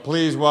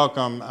Please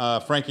welcome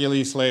Frankie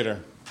Lee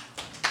Slater.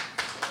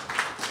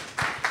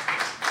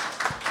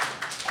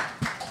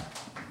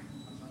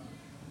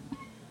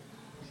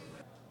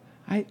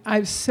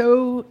 I've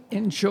so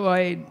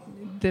enjoyed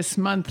this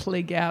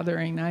monthly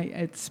gathering.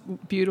 It's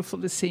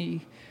beautiful to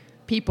see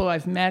people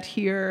I've met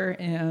here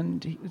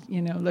and,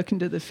 look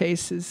into the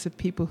faces of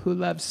people who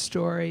love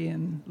story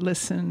and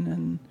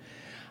listen.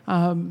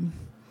 And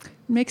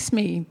makes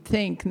me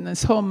think, and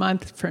this whole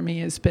month for me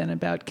has been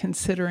about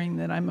considering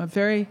that I'm a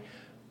very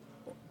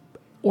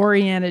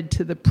oriented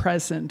to the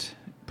present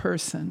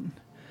person.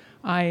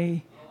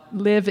 I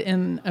live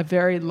in a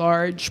very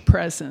large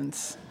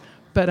presence,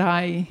 but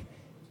I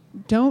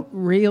don't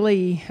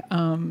really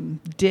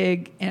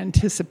dig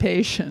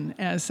anticipation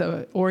as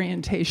an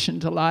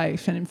orientation to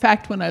life. And in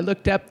fact, when I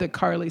looked up the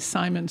Carly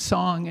Simon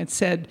song, it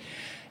said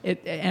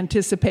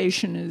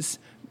anticipation is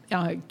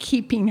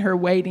keeping her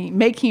waiting,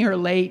 making her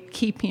late,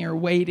 keeping her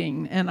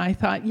waiting. And I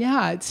thought,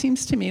 yeah, it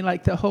seems to me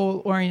like the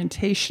whole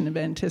orientation of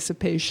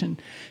anticipation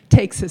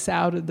takes us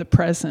out of the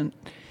present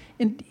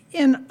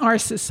in our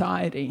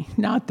society.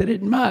 Not that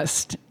it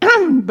must,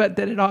 but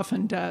that it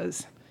often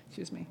does.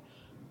 Excuse me.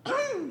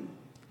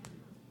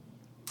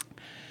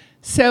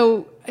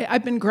 So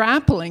I've been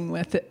grappling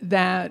with it,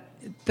 that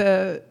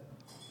the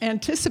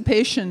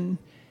anticipation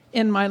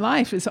in my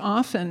life is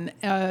often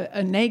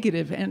a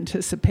negative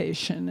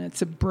anticipation.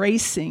 It's a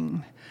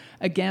bracing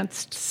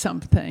against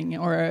something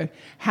or a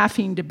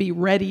having to be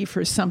ready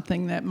for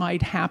something that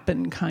might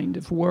happen kind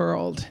of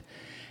world.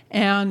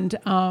 And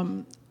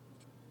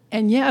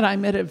yet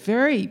I'm at a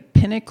very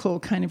pinnacle,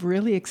 kind of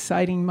really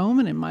exciting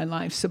moment in my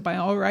life. So by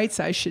all rights,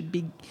 I should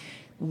be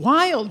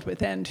wild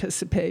with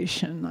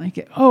anticipation.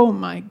 Like, oh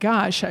my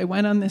gosh, I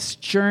went on this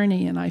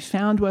journey and I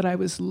found what I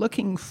was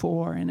looking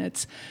for and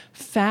it's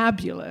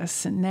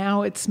fabulous and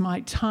now it's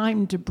my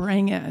time to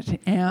bring it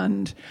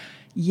and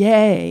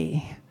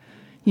yay,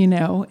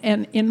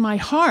 and in my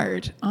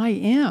heart, I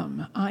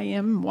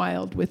am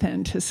wild with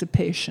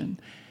anticipation,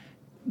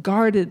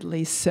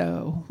 guardedly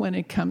so when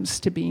it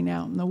comes to being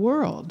out in the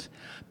world.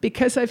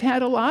 Because I've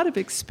had a lot of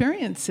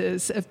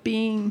experiences of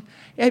being,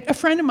 a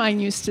friend of mine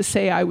used to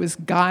say I was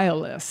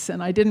guileless,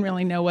 and I didn't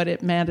really know what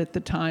it meant at the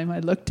time. I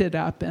looked it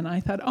up, and I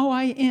thought, oh,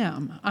 I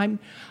am. I'm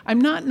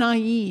not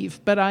naive,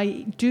 but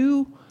I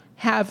do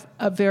have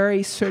a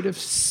very sort of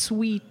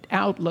sweet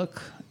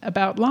outlook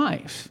about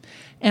life.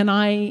 And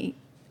I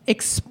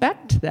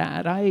expect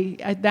that.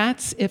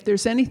 That's, if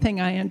there's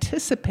anything I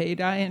anticipate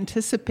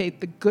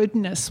the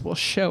goodness will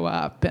show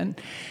up, and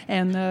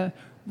the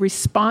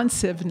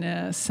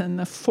responsiveness and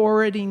the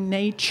forwarding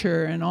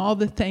nature and all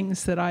the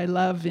things that I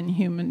love in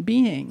human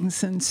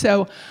beings. And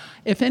so,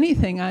 if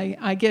anything,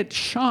 I get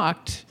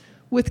shocked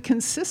with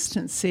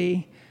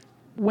consistency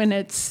when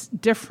it's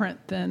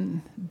different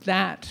than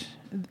that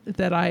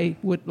I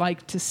would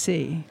like to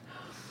see.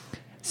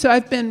 So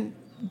I've been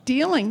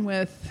dealing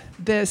with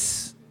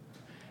this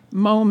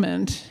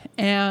moment,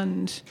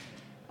 and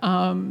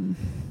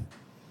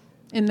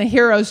in the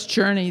hero's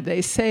journey,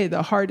 they say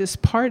the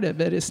hardest part of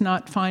it is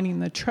not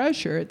finding the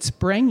treasure, it's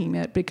bringing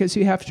it, because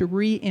you have to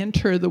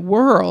re-enter the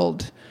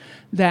world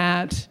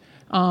that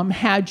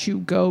had you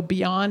go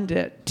beyond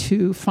it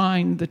to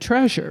find the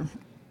treasure.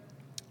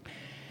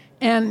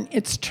 And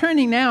it's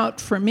turning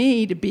out for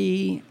me to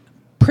be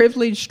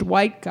privileged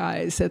white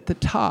guys at the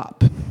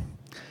top.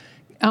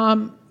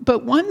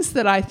 But ones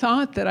that I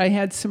thought that I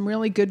had some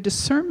really good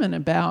discernment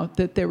about,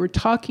 that they were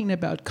talking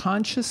about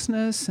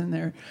consciousness,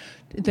 and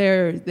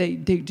they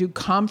do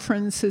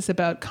conferences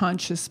about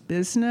conscious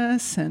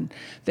business, and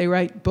they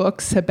write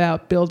books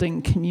about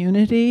building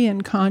community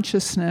and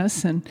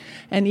consciousness. And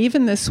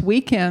even this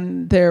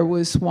weekend, there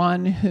was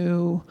one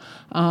who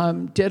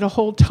did a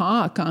whole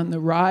talk on the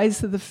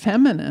rise of the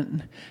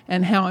feminine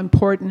and how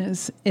important it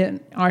is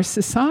in our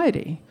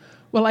society.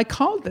 Well, I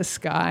called this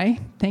guy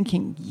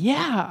thinking,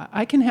 yeah,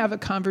 I can have a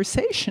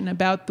conversation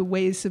about the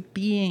ways of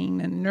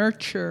being and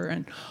nurture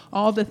and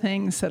all the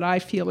things that I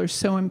feel are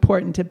so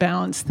important to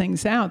balance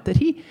things out that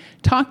he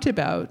talked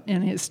about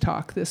in his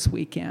talk this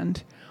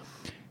weekend.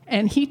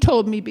 And he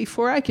told me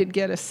before I could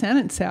get a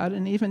sentence out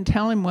and even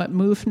tell him what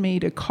moved me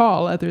to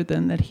call, other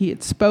than that he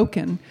had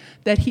spoken,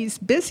 that he's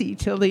busy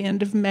till the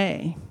end of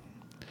May,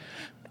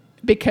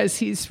 because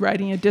he's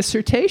writing a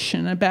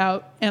dissertation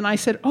about, and I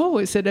said, oh,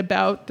 is it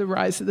about the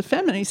rise of the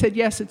feminine? He said,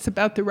 yes, it's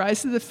about the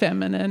rise of the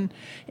feminine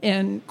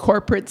in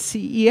corporate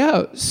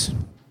CEOs.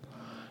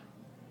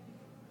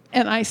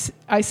 And I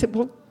said,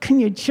 well,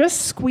 can you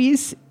just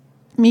squeeze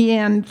me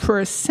in for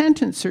a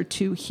sentence or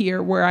two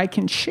here where I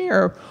can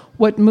share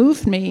what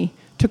moved me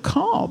to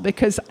call?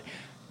 Because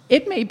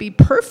it may be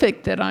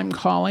perfect that I'm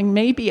calling.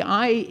 Maybe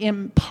I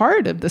am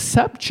part of the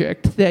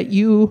subject that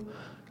you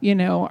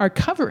are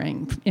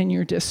covering in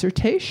your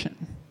dissertation.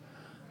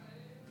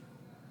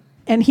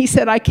 And he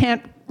said, I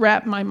can't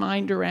wrap my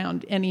mind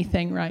around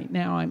anything right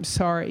now, I'm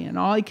sorry. And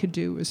all he could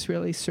do was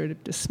really sort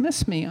of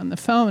dismiss me on the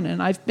phone.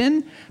 And I've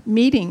been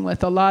meeting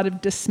with a lot of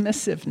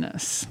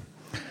dismissiveness.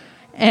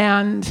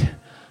 And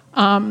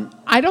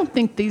I don't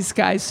think these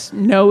guys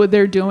know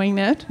they're doing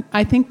it.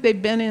 I think they've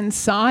been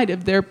inside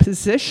of their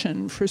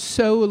position for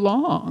so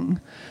long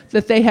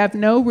that they have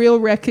no real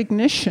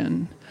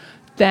recognition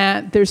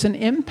that there's an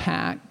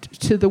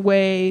impact to the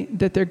way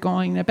that they're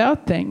going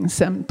about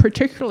things, and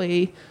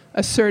particularly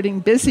asserting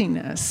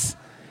busyness.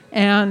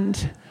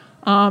 And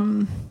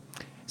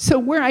so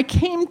where I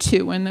came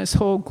to in this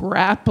whole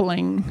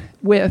grappling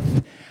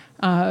with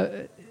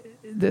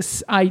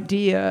this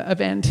idea of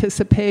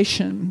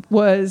anticipation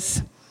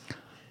was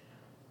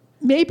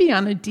maybe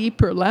on a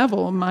deeper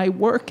level, my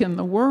work in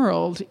the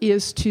world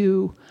is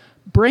to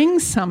bring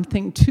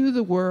something to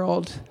the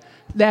world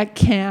that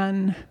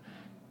can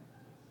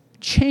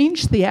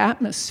change the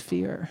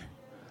atmosphere.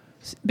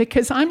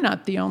 Because I'm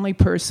not the only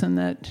person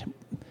that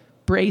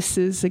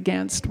braces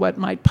against what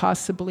might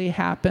possibly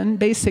happen,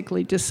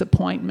 basically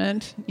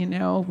disappointment,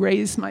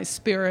 raise my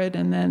spirit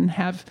and then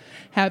have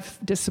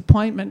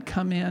disappointment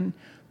come in.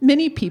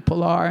 Many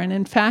people are, and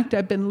in fact,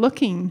 I've been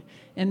looking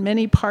in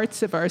many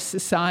parts of our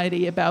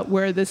society about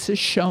where this is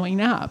showing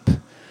up.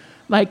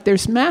 Like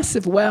there's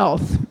massive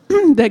wealth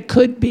that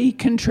could be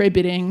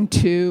contributing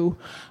to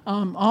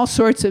all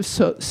sorts of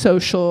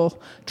social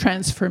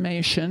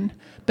transformation,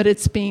 but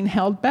it's being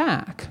held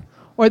back.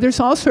 Or there's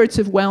all sorts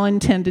of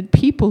well-intended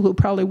people who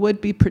probably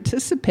would be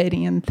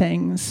participating in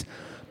things,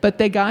 but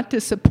they got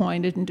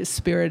disappointed and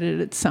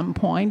dispirited at some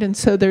point, and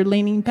so they're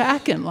leaning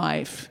back in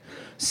life.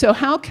 So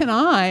how can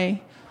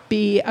I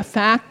be a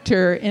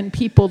factor in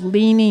people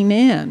leaning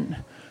in?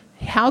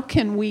 How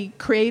can we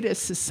create a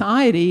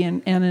society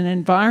and an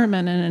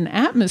environment and an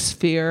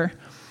atmosphere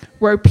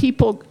where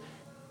people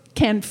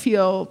can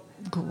feel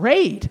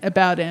great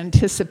about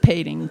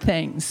anticipating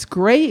things,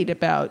 great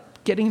about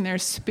getting their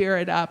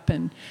spirit up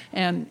and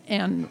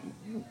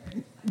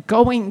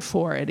going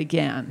for it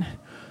again?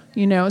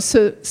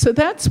 So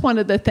that's one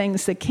of the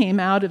things that came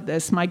out of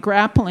this, my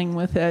grappling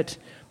with it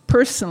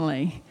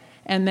personally.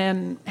 And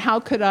then how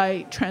could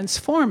I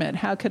transform it?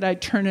 How could I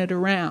turn it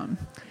around?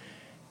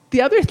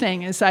 The other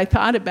thing is I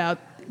thought about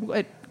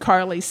what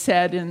Carly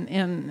said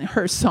in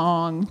her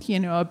song,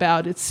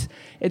 about it's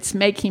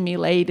making me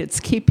late, it's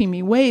keeping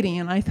me waiting.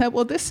 And I thought,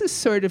 well, this is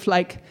sort of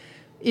like,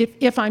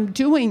 if I'm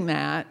doing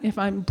that, if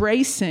I'm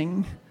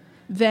bracing,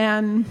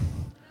 then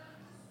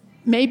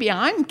maybe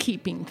I'm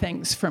keeping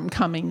things from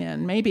coming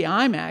in. Maybe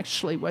I'm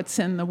actually what's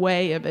in the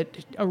way of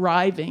it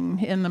arriving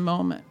in the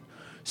moment.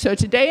 So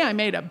today I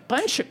made a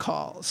bunch of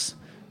calls.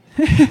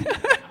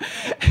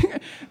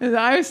 And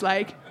I was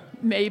like,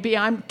 maybe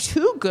I'm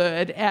too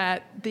good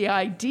at the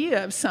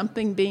idea of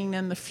something being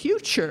in the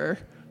future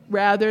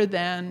rather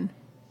than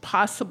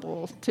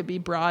possible to be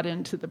brought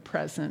into the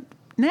present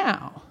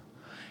now.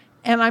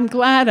 And I'm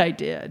glad I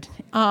did.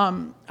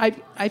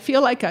 I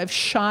feel like I've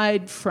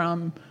shied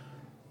from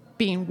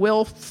being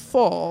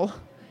willful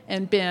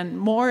and been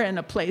more in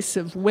a place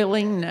of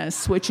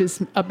willingness, which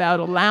is about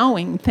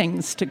allowing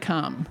things to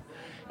come.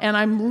 And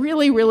I'm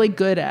really, really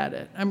good at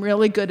it. I'm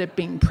really good at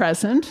being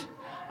present,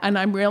 and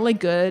I'm really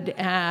good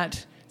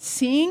at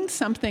seeing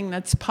something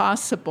that's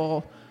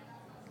possible,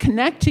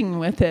 connecting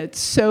with it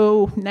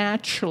so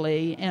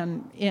naturally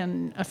and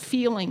in a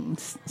feeling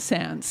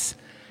sense,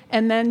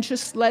 and then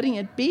just letting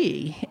it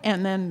be,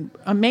 and then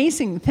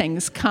amazing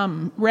things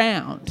come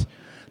round.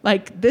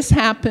 Like this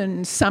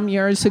happened some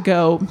years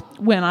ago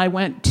when I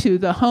went to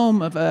the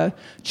home of a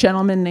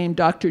gentleman named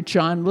Dr.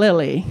 John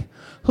Lilly,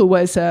 who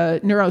was a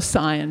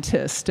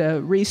neuroscientist,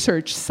 a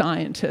research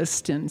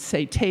scientist in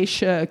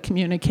cetacean,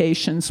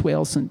 communications,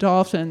 whales and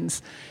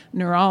dolphins,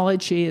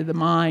 neurology of the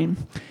mind.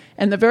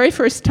 And the very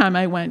first time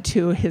I went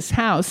to his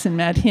house and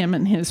met him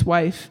and his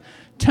wife,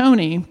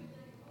 Tony,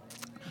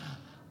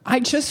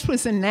 I just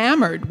was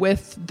enamored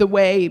with the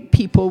way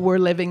people were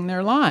living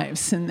their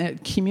lives and the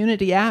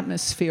community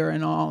atmosphere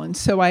and all. And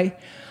so I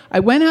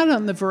went out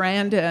on the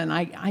veranda and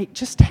I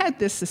just had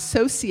this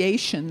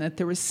association that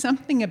there was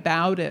something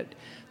about it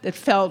that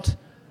felt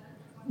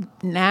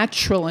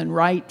natural and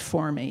right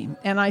for me.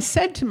 And I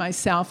said to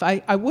myself,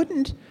 I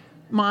wouldn't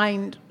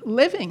mind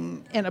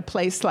living in a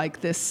place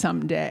like this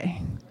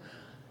someday.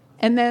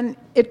 And then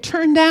it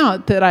turned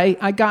out that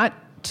I got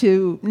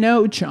to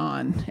know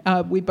John.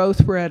 We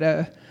both were at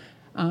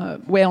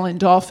a whale and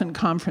dolphin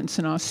conference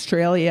in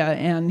Australia,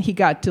 and he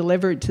got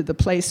delivered to the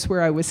place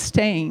where I was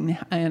staying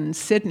in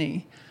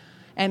Sydney.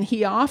 And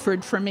he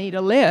offered for me to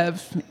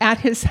live at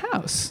his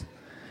house.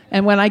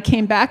 And when I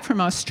came back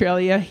from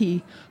Australia,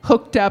 he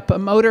hooked up a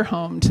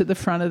motorhome to the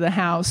front of the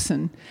house,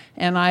 and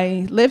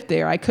I lived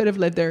there. I could have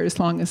lived there as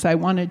long as I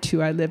wanted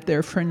to. I lived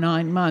there for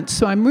 9 months.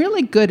 So I'm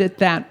really good at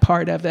that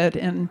part of it,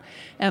 and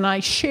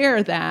I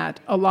share that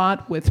a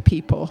lot with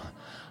people.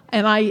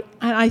 And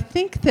I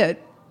think that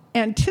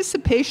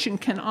anticipation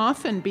can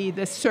often be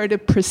this sort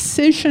of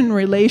precision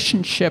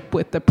relationship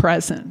with the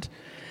present.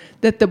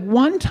 That the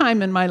one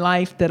time in my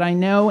life that I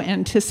know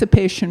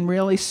anticipation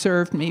really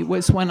served me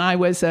was when I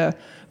was a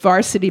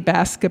varsity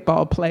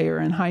basketball player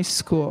in high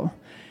school.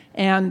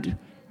 And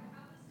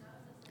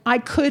I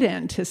could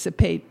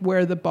anticipate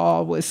where the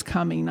ball was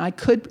coming. I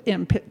could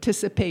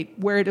anticipate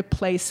where to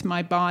place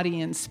my body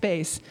in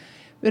space.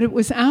 but it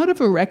was out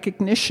of a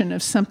recognition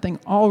of something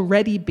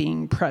already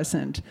being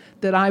present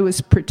that I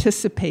was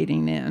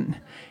participating in.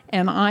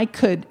 And I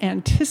could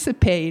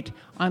anticipate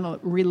on a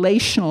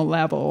relational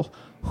level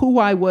who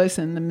I was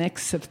in the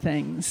mix of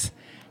things.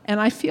 And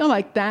I feel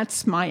like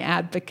that's my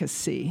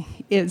advocacy.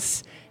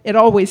 It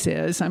always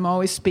is. I'm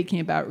always speaking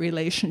about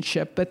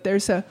relationship, but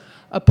there's a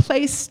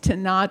place to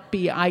not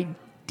be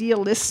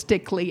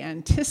idealistically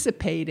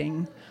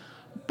anticipating,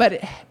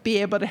 but be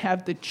able to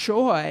have the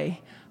joy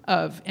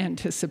of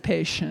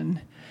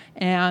anticipation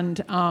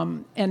and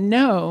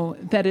know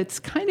that it's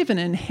kind of an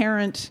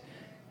inherent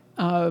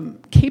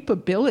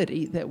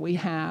capability that we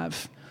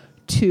have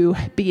to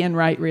be in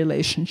right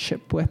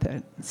relationship with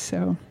it.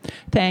 So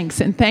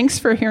thanks. And thanks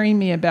for hearing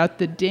me about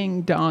the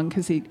ding dong,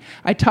 because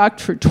I talked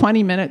for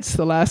 20 minutes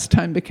the last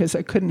time because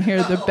I couldn't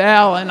hear the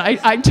bell. And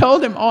I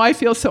told him, I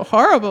feel so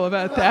horrible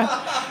about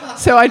that.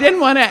 So I didn't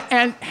want to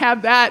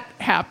have that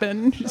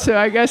happen. So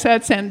I guess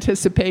that's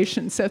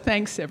anticipation. So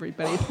thanks,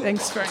 everybody.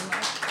 Thanks very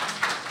much.